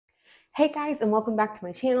Hey guys, and welcome back to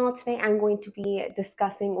my channel. Today I'm going to be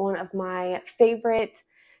discussing one of my favorite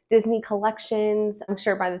Disney collections. I'm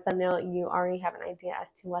sure by the thumbnail you already have an idea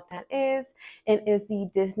as to what that is. It is the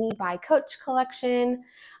Disney by Coach collection.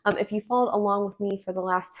 If you followed along with me for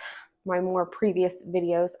my more previous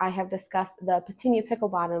videos, I have discussed the Petunia Pickle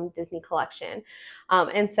Bottom Disney collection.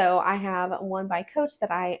 And so I have one by Coach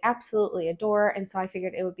that I absolutely adore, and so I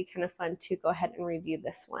figured it would be kind of fun to go ahead and review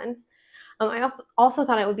this one. I also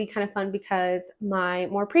thought it would be kind of fun because my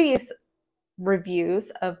more previous reviews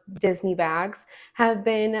of Disney bags have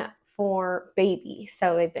been for baby.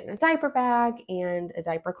 So they've been a diaper bag and a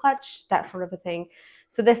diaper clutch, that sort of a thing.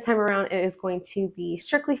 So this time around it is going to be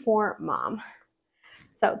strictly for mom.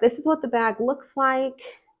 So this is what the bag looks like.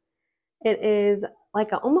 It is like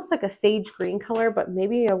almost like a sage green color, but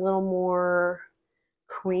maybe a little more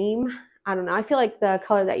cream. I don't know. I feel like the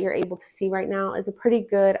color that you're able to see right now is a pretty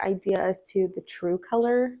good idea as to the true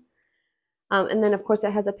color. And then, of course,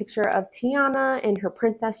 it has a picture of Tiana in her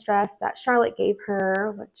princess dress that Charlotte gave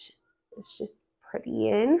her, which is just pretty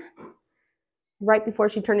in, right before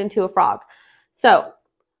she turned into a frog. So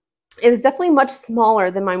it is definitely much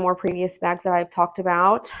smaller than my more previous bags that I've talked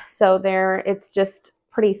about. So it's just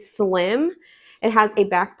pretty slim. It has a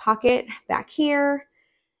back pocket back here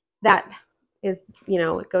that is,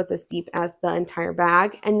 it goes as deep as the entire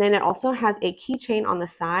bag. And then it also has a keychain on the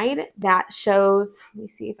side that shows, let me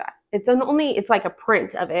see if it's like a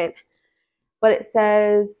print of it, but it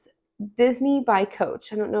says Disney by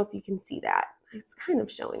Coach. I don't know if you can see that. It's kind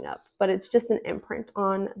of showing up, but it's just an imprint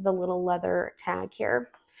on the little leather tag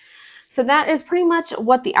here. So that is pretty much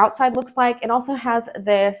what the outside looks like. It also has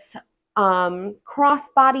this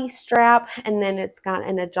crossbody strap, and then it's got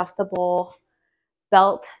an adjustable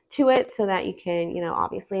belt to it so that you can,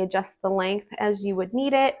 obviously adjust the length as you would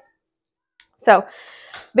need it. So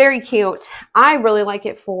very cute. I really like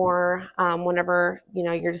it for whenever,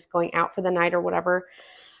 you're just going out for the night or whatever.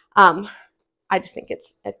 I just think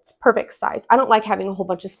it's perfect size. I don't like having a whole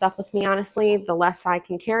bunch of stuff with me, honestly. The less I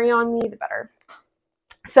can carry on me, the better.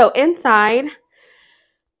 So inside,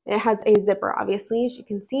 it has a zipper, obviously, as you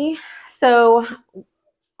can see. So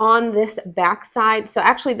on this back side, so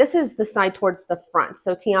actually this is the side towards the front,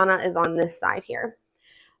 so Tiana is on this side here,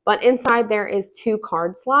 but inside there is 2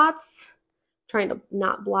 card slots. Trying to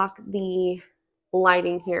not block the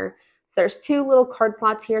lighting here. So there's 2 little card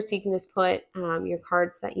slots here, so you can just put your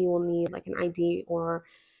cards that you will need, like an ID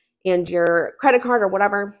and your credit card or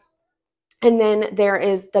whatever. And then there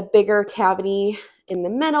is the bigger cavity in the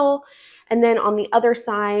middle, and then on the other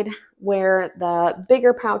side where the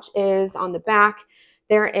bigger pouch is on the back,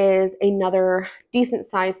 there is another decent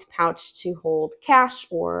sized pouch to hold cash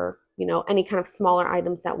or, any kind of smaller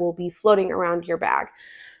items that will be floating around your bag.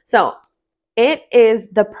 So it is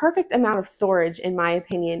the perfect amount of storage, in my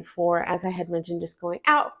opinion, for, as I had mentioned, just going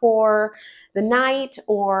out for the night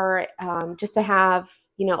or just to have,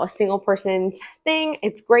 a single person's thing.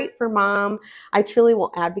 It's great for mom. I truly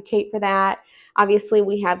will advocate for that. Obviously,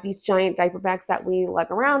 we have these giant diaper bags that we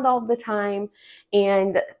lug around all the time.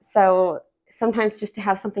 And so sometimes just to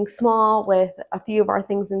have something small with a few of our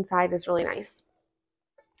things inside is really nice.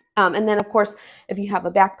 And then, of course, if you have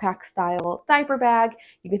a backpack style diaper bag,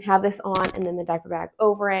 you can have this on and then the diaper bag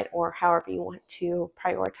over it, or however you want to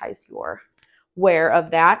prioritize your wear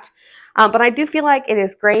of that. But I do feel like it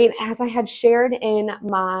is great. As I had shared in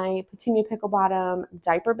my Petunia Pickle Bottom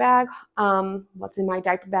diaper bag, what's in my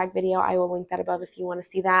diaper bag video, I will link that above if you want to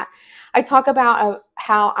see that. I talk about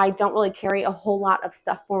how I don't really carry a whole lot of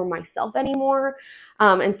stuff for myself anymore.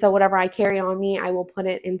 And so whatever I carry on me, I will put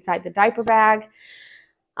it inside the diaper bag.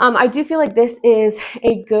 I do feel like this is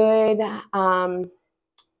a good,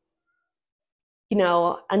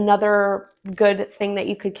 another good thing that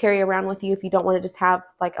you could carry around with you if you don't want to just have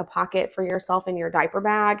like a pocket for yourself in your diaper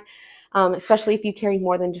bag, especially if you carry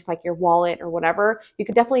more than just like your wallet or whatever. You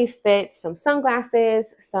could definitely fit some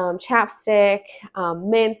sunglasses, some chapstick,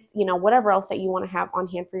 mints, whatever else that you want to have on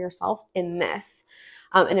hand for yourself in this.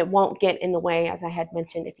 And it won't get in the way, as I had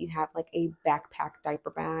mentioned, if you have like a backpack diaper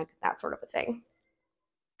bag, that sort of a thing.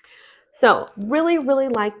 So really, really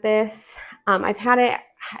like this. I've had it,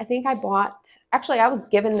 I think I was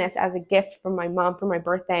given this as a gift from my mom for my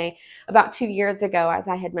birthday about 2 years ago, as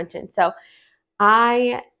I had mentioned. So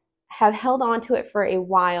I have held on to it for a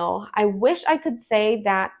while. I wish I could say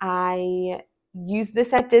that I used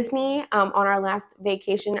this at Disney. On our last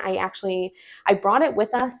vacation, I brought it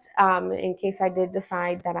with us in case I did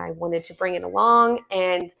decide that I wanted to bring it along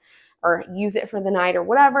or use it for the night or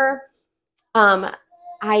whatever.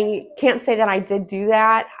 I can't say that I did do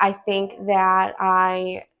that. I think that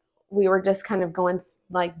I we were just kind of going,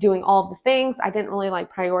 like doing all of the things. I didn't really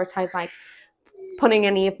like prioritize like putting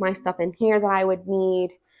any of my stuff in here that I would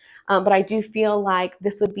need. But I do feel like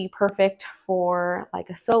this would be perfect for like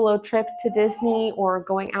a solo trip to Disney or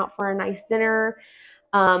going out for a nice dinner.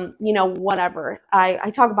 You know, whatever.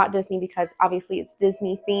 I talk about Disney because obviously it's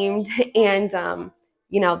Disney themed. And,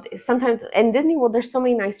 you know, sometimes in Disney World, there's so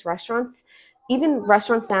many nice restaurants, even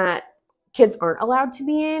restaurants that kids aren't allowed to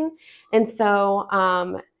be in. And so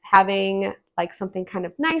having like something kind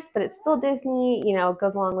of nice, but it's still Disney, you know,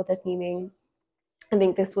 goes along with the theming. I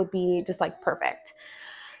think this would be just like perfect.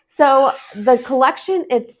 So the collection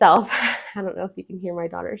itself, I don't know if you can hear my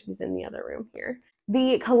daughter, she's in the other room here.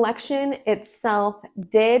 The collection itself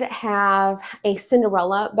did have a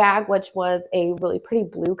Cinderella bag, which was a really pretty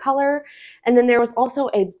blue color. And then there was also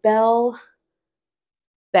a Belle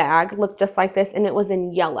bag, looked just like this, and it was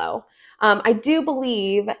in yellow. I do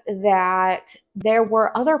believe that there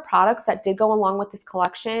were other products that did go along with this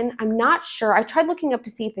collection. I'm not sure. I tried looking up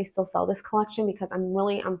to see if they still sell this collection because I'm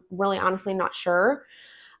really honestly not sure.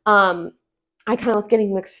 I kind of was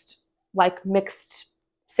getting mixed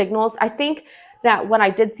signals. I think that what I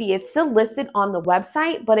did see, it's still listed on the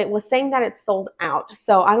website, but it was saying that it's sold out.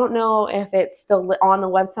 So I don't know if it's still on the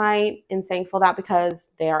website and saying sold out because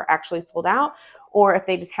they are actually sold out, or if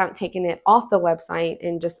they just haven't taken it off the website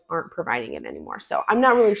and just aren't providing it anymore. So I'm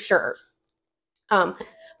not really sure. But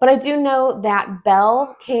I do know that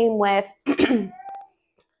Belle came with,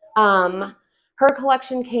 her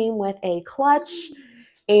collection came with a clutch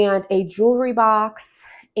and a jewelry box,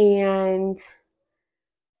 and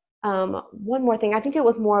one more thing. I think it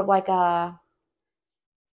was more of like I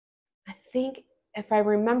think if I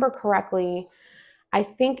remember correctly, I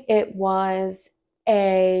think it was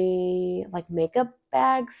a like makeup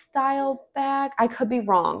bag style bag. I could be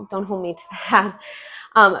wrong. Don't hold me to that.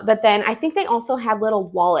 But then I think they also had little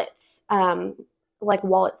wallets, like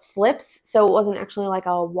wallet slips. So it wasn't actually like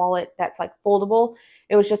a wallet that's like foldable.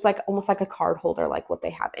 It was just like almost like a card holder, like what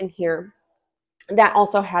they have in here. That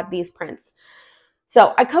also had these prints.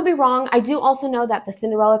 So I could be wrong. I do also know that the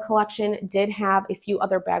Cinderella collection did have a few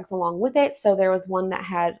other bags along with it. So there was one that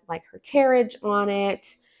had like her carriage on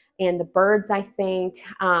it and the birds, I think.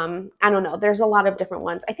 I don't know. There's a lot of different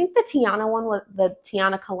ones. I think the Tiana one, was the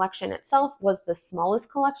Tiana collection itself, was the smallest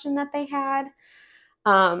collection that they had.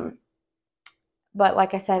 But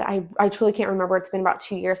like I said, I truly can't remember. It's been about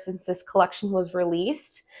 2 years since this collection was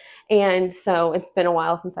released. And so it's been a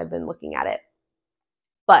while since I've been looking at it.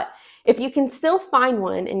 But if you can still find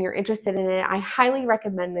one and you're interested in it, I highly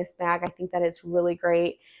recommend this bag. I think that it's really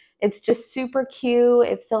great. It's just super cute.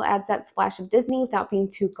 It still adds that splash of Disney without being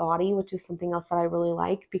too gaudy, which is something else that I really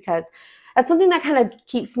like, because that's something that kind of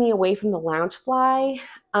keeps me away from the Loungefly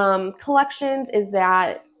collections, is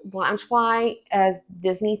that Loungefly, as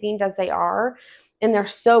Disney themed as they are, and they're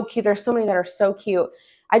so cute. There's so many that are so cute.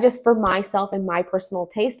 I just, for myself and my personal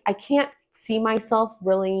taste, I can't see myself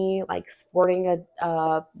really like sporting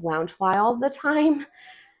a Loungefly all the time,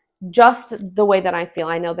 just the way that I feel.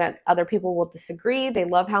 I know that other people will disagree. They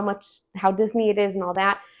love how Disney it is and all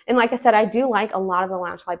that. And like I said, I do like a lot of the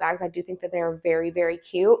Loungefly bags. I do think that they're very, very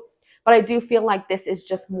cute, but I do feel like this is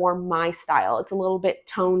just more my style. It's a little bit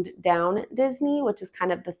toned down Disney, which is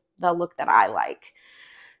kind of the look that I like.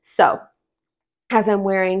 So as I'm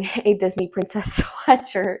wearing a Disney princess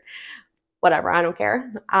sweatshirt, whatever, I don't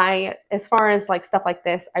care. As far as like stuff like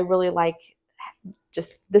this, I really like,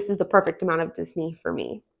 just, this is the perfect amount of Disney for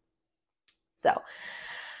me. So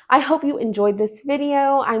I hope you enjoyed this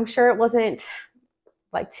video. I'm sure it wasn't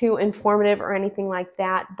like too informative or anything like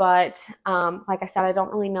that, but like I said, I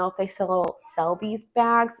don't really know if they still sell these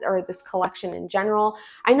bags or this collection in general.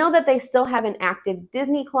 I know that they still have an active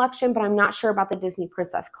Disney collection, but I'm not sure about the Disney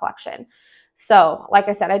Princess collection. So like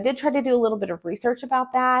I said, I did try to do a little bit of research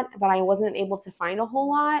about that, but I wasn't able to find a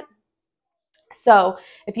whole lot. So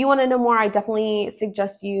if you want to know more, I definitely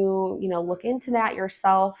suggest you look into that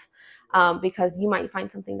yourself, because you might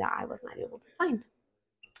find something that I was not able to find.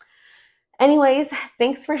 Anyways,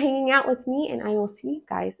 thanks for hanging out with me, and I will see you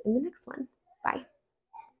guys in the next one. Bye.